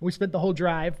 and we spent the whole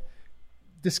drive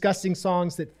discussing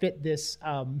songs that fit this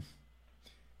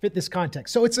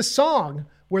context. So it's a song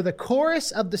where the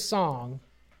chorus of the song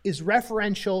is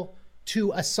referential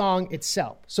to a song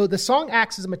itself. So the song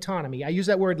acts as a metonymy. I use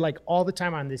that word like all the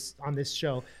time on this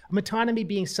show. A metonymy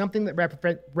being something that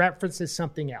references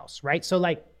something else, right? So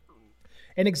like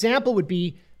an example would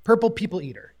be Purple People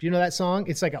Eater. Do you know that song?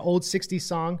 It's like an old 60s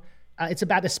song. It's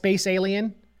about a space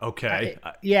alien. Okay.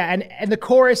 And the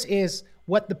chorus is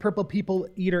what the Purple People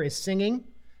Eater is singing.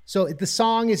 So the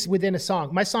song is within a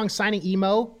song. My song Signing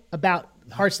Emo about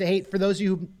Hearts to Hate, for those of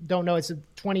you who don't know, it's a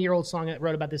 20-year-old song that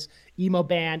wrote about this emo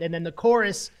band. And then the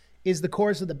chorus is the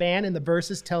chorus of the band, and the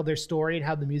verses tell their story and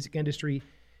how the music industry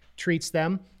treats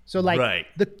them. So like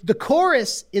the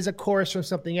chorus is a chorus from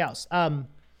something else.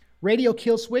 Radio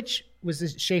Kill Switch was the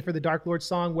Schaefer the Dark Lord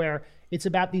song where it's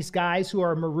about these guys who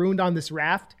are marooned on this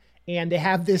raft, and they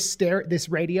have this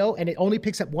radio, and it only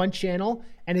picks up one channel,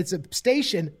 and it's a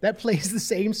station that plays the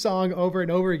same song over and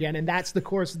over again, and that's the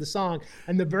chorus of the song,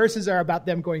 and the verses are about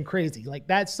them going crazy. Like,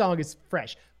 that song is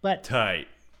fresh. But tight.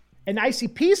 An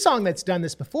ICP song that's done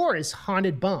this before is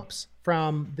Haunted Bumps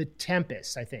from The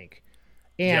Tempest, I think.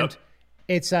 And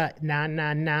it's a na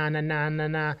na na na na na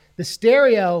na. The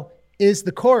stereo is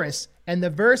the chorus, and the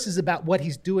verse is about what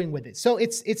he's doing with it. So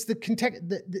it's the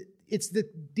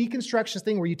deconstruction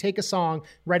thing where you take a song,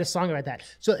 write a song about that.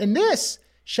 So in this,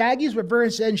 Shaggy's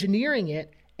reverse engineering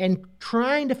it and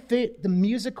trying to fit the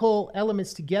musical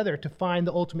elements together to find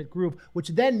the ultimate groove, which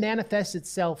then manifests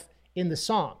itself in the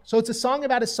song. So it's a song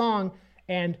about a song,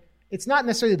 and it's not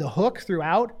necessarily the hook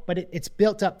throughout, but it's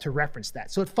built up to reference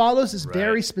that. So it follows this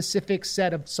very specific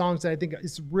set of songs that I think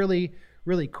is really,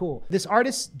 really cool. This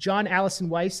artist, John Allison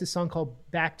Weiss, this song called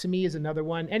Back to Me is another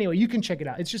one. Anyway, you can check it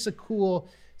out. It's just a cool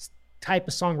type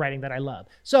of songwriting that I love.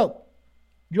 So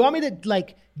do you want me to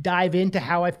like dive into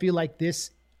how I feel like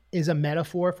this is a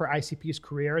metaphor for ICP's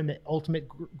career and the ultimate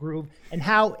groove, and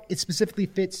how it specifically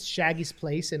fits Shaggy's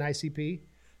place in ICP?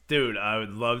 Dude, I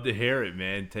would love to hear it,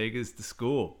 man. Take us to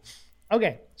school.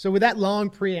 Okay, so with that long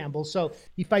preamble, so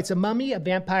he fights a mummy, a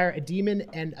vampire, a demon,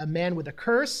 and a man with a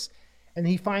curse, and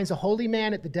he finds a holy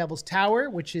man at the Devil's Tower,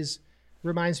 which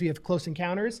reminds me of Close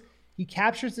Encounters. He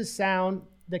captures the sound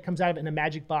that comes out of it in a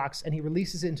magic box, and he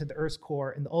releases it into the Earth's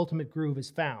core, and the ultimate groove is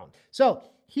found. So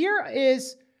here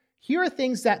are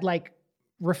things that like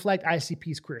reflect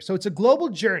ICP's career. So it's a global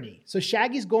journey. So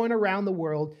Shaggy's going around the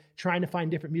world trying to find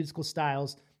different musical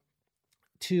styles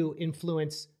to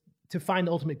find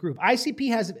the ultimate groove. ICP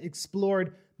has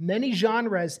explored many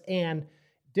genres and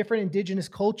different indigenous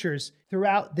cultures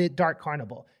throughout the Dark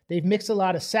Carnival. They've mixed a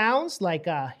lot of sounds like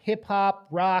hip hop,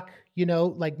 rock,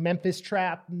 like Memphis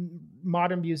trap,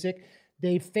 modern music.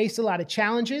 They've faced a lot of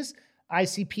challenges.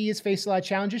 ICP has faced a lot of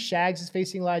challenges. Shaggs is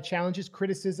facing a lot of challenges.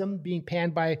 Criticism, being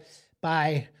panned by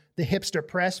the hipster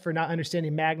press for not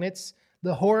understanding magnets.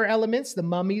 The horror elements, the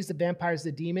mummies, the vampires,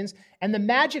 the demons, and the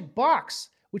magic box,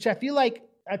 which I feel like,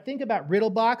 I think about Riddle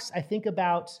Box. I think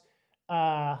about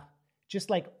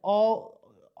just like all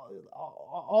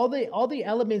the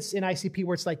elements in ICP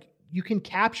where it's like you can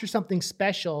capture something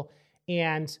special,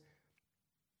 and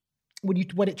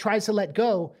when it tries to let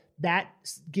go, that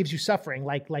gives you suffering.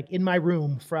 Like In My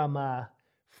Room from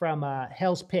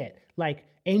Hell's Pit. Like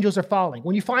Angels Are Falling.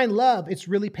 When you find love, it's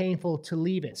really painful to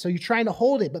leave it. So you're trying to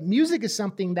hold it, but music is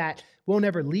something that will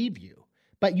never leave you.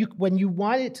 But when you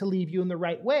want it to leave you in the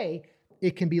right way,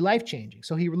 it can be life-changing.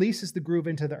 So he releases the groove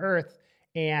into the earth,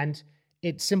 and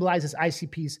it symbolizes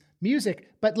ICP's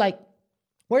music. But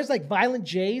whereas Violent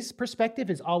J's perspective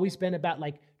has always been about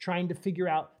trying to figure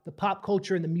out the pop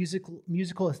culture and the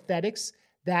musical aesthetics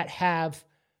that have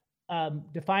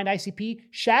defined ICP,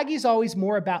 Shaggy's always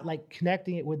more about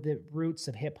connecting it with the roots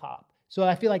of hip hop. So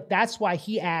I feel like that's why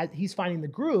he's finding the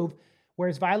groove,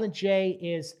 whereas Violent J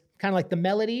is kind of like the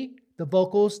melody, the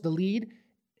vocals, the lead.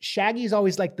 Shaggy is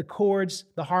always the chords,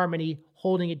 the harmony,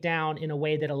 holding it down in a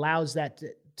way that allows that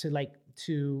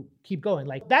to keep going.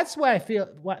 That's why I feel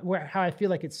how I feel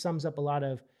like it sums up a lot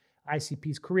of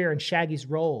ICP's career and Shaggy's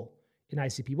role in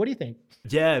ICP. What do you think?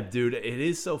 Yeah, dude, it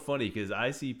is so funny because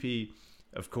ICP,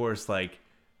 of course,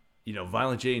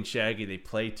 Violent J and Shaggy, they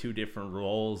play two different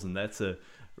roles, and that's a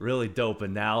really dope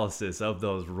analysis of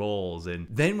those roles. And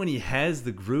then when he has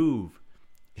the groove,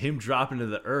 him dropping to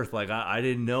the earth, I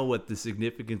didn't know what the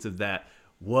significance of that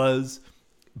was,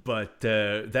 but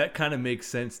that kind of makes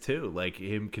sense too.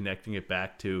 Him connecting it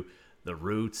back to the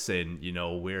roots and,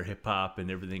 where hip hop and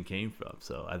everything came from.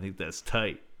 So I think that's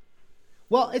tight.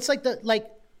 Well, it's I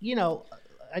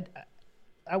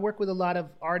work with a lot of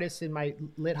artists in my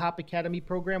Lit Hop Academy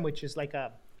program, which is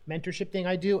a mentorship thing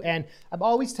I do. And I'm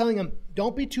always telling them,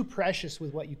 don't be too precious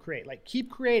with what you create.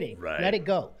 Keep creating, Let it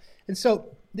go. And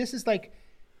so this is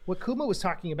what Kuma was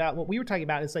talking about, what we were talking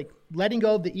about is letting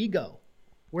go of the ego.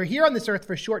 We're here on this earth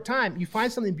for a short time. You find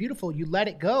something beautiful, you let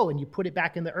it go and you put it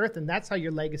back in the earth. And that's how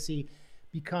your legacy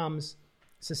becomes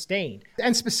sustained.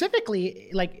 And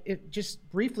specifically, just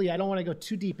briefly, I don't want to go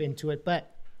too deep into it,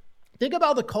 but think about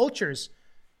all the cultures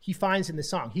he finds in the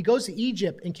song. He goes to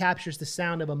Egypt and captures the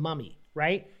sound of a mummy,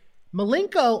 right?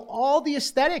 Malenko, all the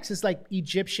aesthetics is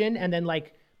Egyptian and then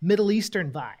Middle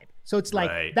Eastern vibe. So it's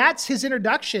that's his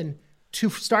introduction to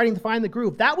starting to find the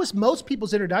groove. That was most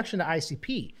people's introduction to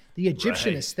ICP, the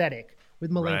Egyptian aesthetic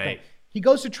with Malenko. Right. He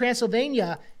goes to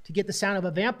Transylvania to get the sound of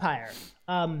a vampire.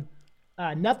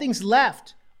 Nothing's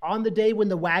Left. On the Day When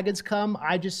the Wagons Come,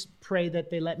 I Just Pray That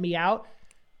They Let Me Out.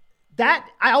 That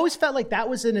I always felt like that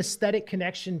was an aesthetic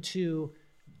connection to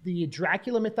the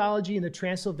Dracula mythology and the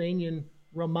Transylvanian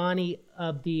Romani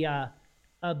of the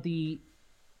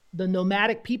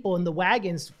nomadic people in the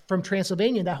wagons from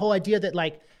Transylvania. That whole idea that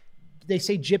like they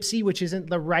say gypsy, which isn't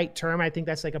the right term. I think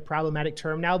that's like a problematic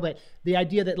term now, but the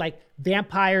idea that like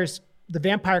vampires, the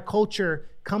vampire culture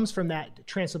comes from that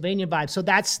Transylvanian vibe. So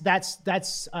that's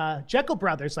Jekyll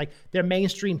Brothers, like their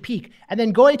mainstream peak. And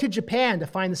then going to Japan to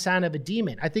find the sound of a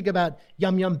demon. I think about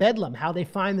Yum Yum Bedlam, how they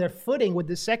find their footing with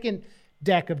the second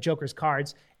deck of Joker's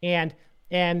cards and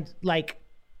like,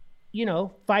 you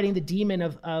know, fighting the demon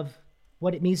of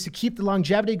what it means to keep the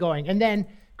longevity going. And then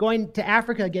going to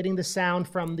Africa, getting the sound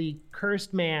from the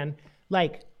cursed man.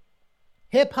 Like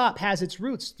hip hop has its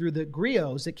roots through the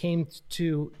griots that came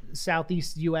to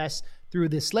Southeast US through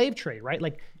the slave trade, right?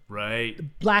 Like right.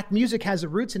 Black music has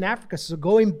its roots in Africa. So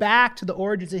going back to the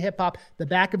origins of hip hop, the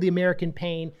back of the American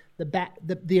pain,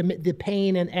 the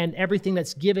pain and everything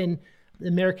that's given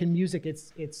American music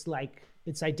its like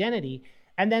its identity.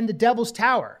 And then the Devil's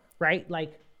Tower, right?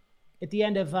 Like at the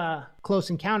end of Close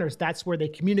Encounters, that's where they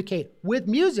communicate with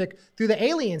music through the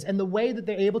aliens. And the way that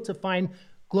they're able to find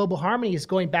global harmony is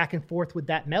going back and forth with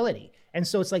that melody. And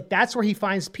so it's like, that's where he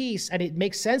finds peace, and it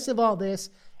makes sense of all this.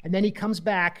 And then he comes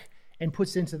back and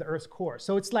puts it into the Earth's core.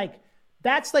 So it's like,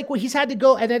 that's like what he's had to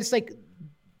go. And then it's like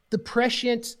the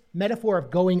prescient metaphor of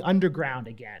going underground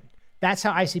again. That's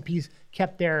how ICP's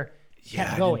kept going.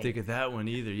 I didn't think of that one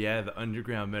either. Yeah, the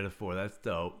underground metaphor. That's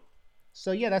dope.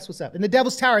 So yeah, that's what's up. In the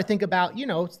Devil's Tower, I think about, you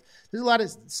know, there's a lot of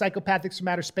psychopathics from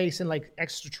outer space and like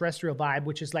extraterrestrial vibe,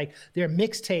 which is like their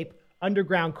mixtape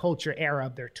underground culture era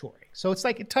of their touring. So it's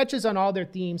like, it touches on all their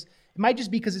themes. It might just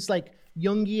be because it's like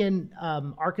Jungian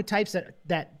archetypes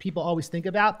that people always think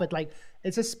about, but like,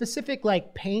 it's a specific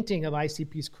like painting of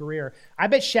ICP's career. I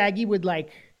bet Shaggy would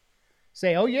like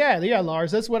say, oh yeah,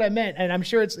 Lars, that's what I meant. And I'm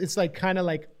sure it's like kind of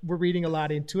like we're reading a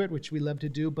lot into it, which we love to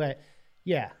do, but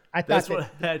yeah. I thought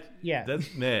that's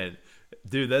man,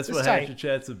 dude, that's what Hatchet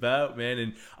Chat's about, man.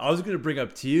 And I was going to bring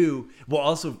up to you, well,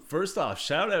 also, first off,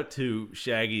 shout out to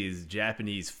Shaggy's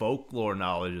Japanese folklore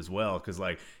knowledge as well, because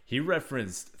like he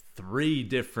referenced 3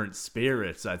 different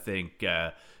spirits, I think,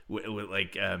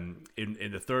 like in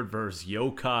the third verse,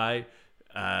 yokai,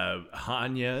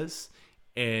 hanyas,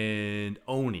 and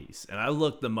onis. And I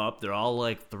looked them up. They're all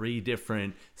like 3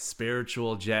 different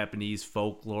spiritual Japanese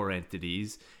folklore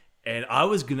entities. And I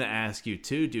was going to ask you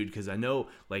too, dude, because I know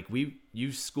like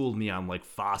you schooled me on like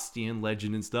Faustian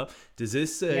legend and stuff. Does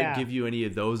this give you any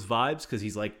of those vibes? Because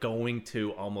he's like going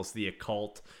to almost the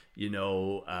occult, you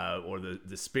know, or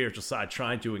the spiritual side,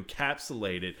 trying to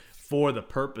encapsulate it for the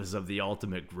purpose of the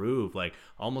ultimate groove. Like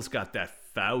almost got that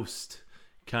Faust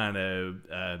kind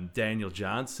of Daniel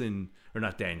Johnson, or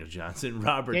not Daniel Johnson,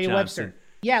 Robert Daniel Johnson. Webster.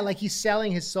 Yeah, like he's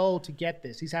selling his soul to get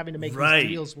this. He's having to make these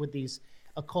deals with these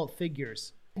occult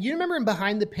figures. You remember in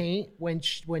Behind the Paint when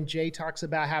Jay talks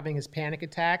about having his panic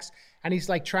attacks and he's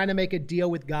like trying to make a deal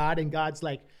with God, and God's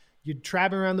like, you're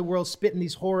traveling around the world spitting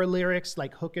these horror lyrics,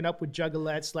 like hooking up with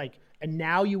juggalettes, like, and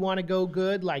now you want to go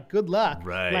good, like good luck.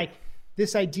 Right. Like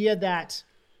this idea that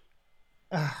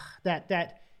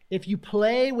that if you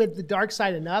play with the dark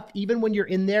side enough, even when you're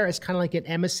in there as kind of like an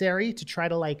emissary to try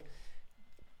to like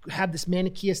have this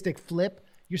manichaeistic flip,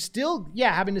 you're still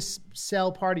having to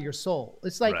sell part of your soul.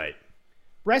 It's like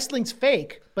wrestling's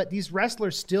fake, but these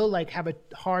wrestlers still like have a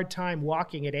hard time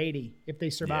walking at 80 if they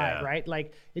survive, right?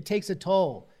 Like it takes a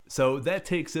toll. So that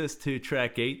takes us to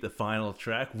track 8, the final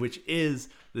track, which is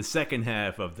the second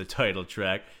half of the title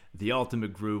track, The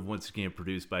Ultimate Groove, once again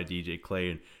produced by DJ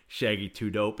Clay and Shaggy 2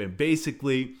 Dope. And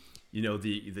basically, you know,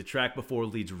 the track before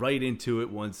leads right into it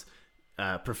once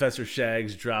Professor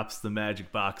Shaggs drops the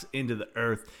magic box into the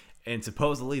earth. And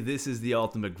supposedly this is the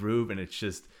ultimate groove, and it's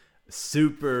just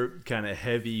super kind of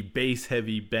heavy, bass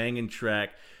heavy, banging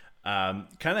track. Kind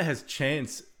of has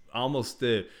chants almost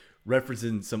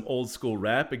referencing some old school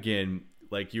rap again,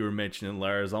 like you were mentioning,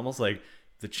 Lars. Almost like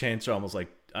the chants are almost like,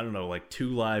 I don't know, like 2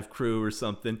 Live Crew or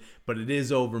something, but it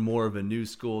is over more of a new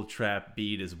school trap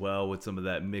beat as well, with some of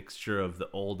that mixture of the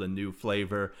old and new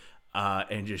flavor.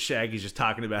 And just Shaggy's just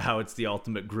talking about how it's the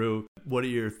ultimate groove. What are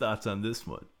your thoughts on this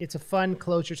one? It's a fun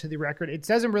closure to the record. It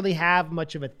doesn't really have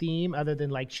much of a theme other than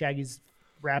like Shaggy's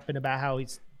rapping about how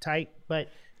he's tight, but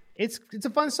it's a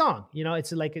fun song. You know,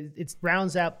 it's like it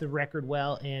rounds out the record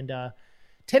well. And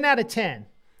 10 out of 10,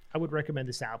 I would recommend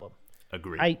this album.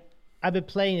 Agree. I've been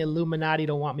playing Illuminati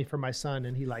Don't Want Me for my son,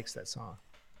 and he likes that song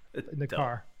in the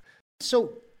car.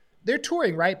 So they're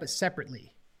touring, right? But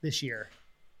separately this year.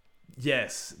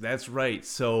 Yes, that's right.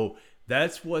 So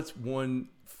that's what's one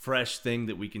fresh thing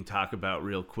that we can talk about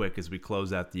real quick as we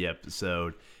close out the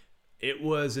episode. It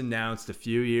was announced a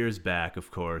few years back,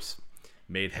 of course,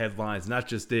 made headlines, not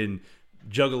just in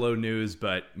Juggalo news,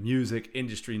 but music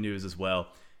industry news as well.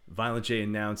 Violent J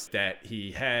announced that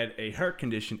he had a heart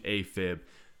condition, AFib,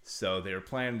 so they were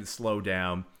planning to slow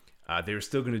down. They were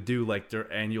still going to do like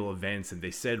their annual events, and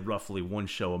they said roughly one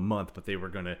show a month, but they were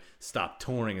going to stop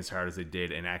touring as hard as they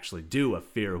did and actually do a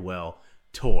farewell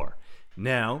tour.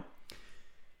 Now,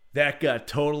 that got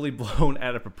totally blown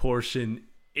out of proportion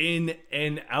in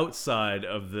and outside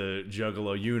of the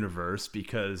Juggalo universe,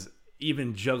 because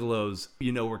even Juggalos,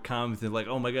 were commenting like,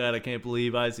 oh my God, I can't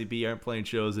believe ICP aren't playing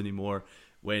shows anymore,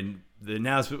 when the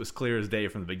announcement was clear as day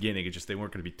from the beginning. It's just they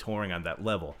weren't going to be touring on that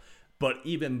level. But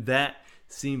even that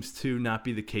seems to not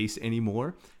be the case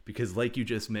anymore, because like you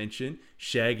just mentioned,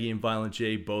 Shaggy and Violent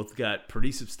J both got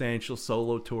pretty substantial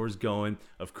solo tours going.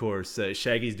 Of course,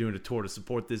 Shaggy's doing a tour to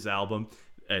support this album.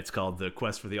 It's called the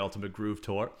Quest for the Ultimate Groove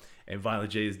Tour. And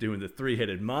Violent J is doing the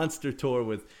Three-Headed Monster Tour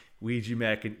with Ouija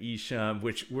Mac and Isham,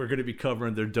 which we're going to be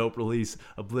covering their dope release,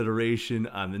 Obliteration,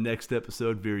 on the next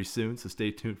episode very soon, so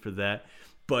stay tuned for that.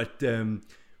 But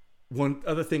one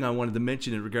other thing I wanted to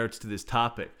mention in regards to this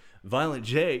topic, Violent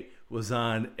J was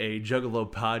on a Juggalo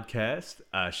podcast.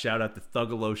 Shout out to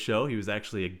Thuggalo Show. He was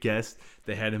actually a guest.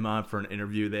 They had him on for an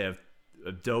interview. They have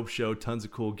a dope show, tons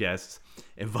of cool guests.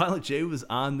 And Violent J was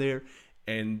on there,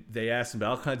 and they asked him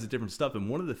about all kinds of different stuff. And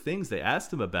one of the things they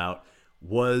asked him about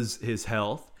was his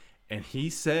health. And he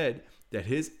said that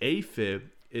his AFib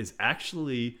is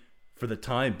actually, for the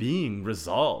time being,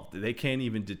 resolved. They can't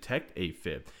even detect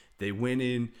AFib. They went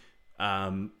in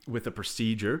with a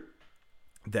procedure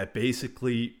that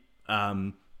basically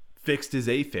fixed his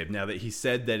AFib. Now that he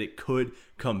said that it could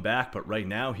come back, but right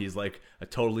now he's like a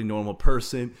totally normal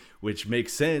person, which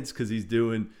makes sense because he's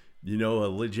doing, a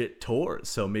legit tour.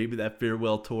 So maybe that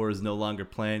farewell tour is no longer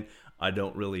planned. I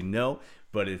don't really know,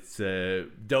 but it's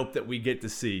dope that we get to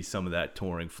see some of that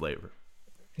touring flavor.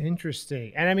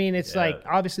 Interesting. And I mean, it's like,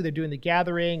 obviously they're doing the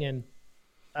gathering, and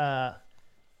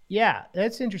yeah,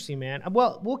 that's interesting, man.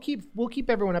 Well, we'll keep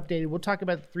everyone updated. We'll talk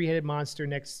about the Three-Headed Monster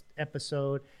next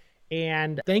episode.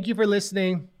 And thank you for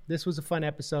listening. This was a fun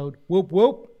episode. Whoop,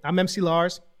 whoop. I'm MC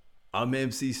Lars. I'm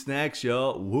MC Snax,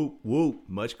 y'all. Whoop, whoop.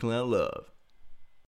 Much clown love.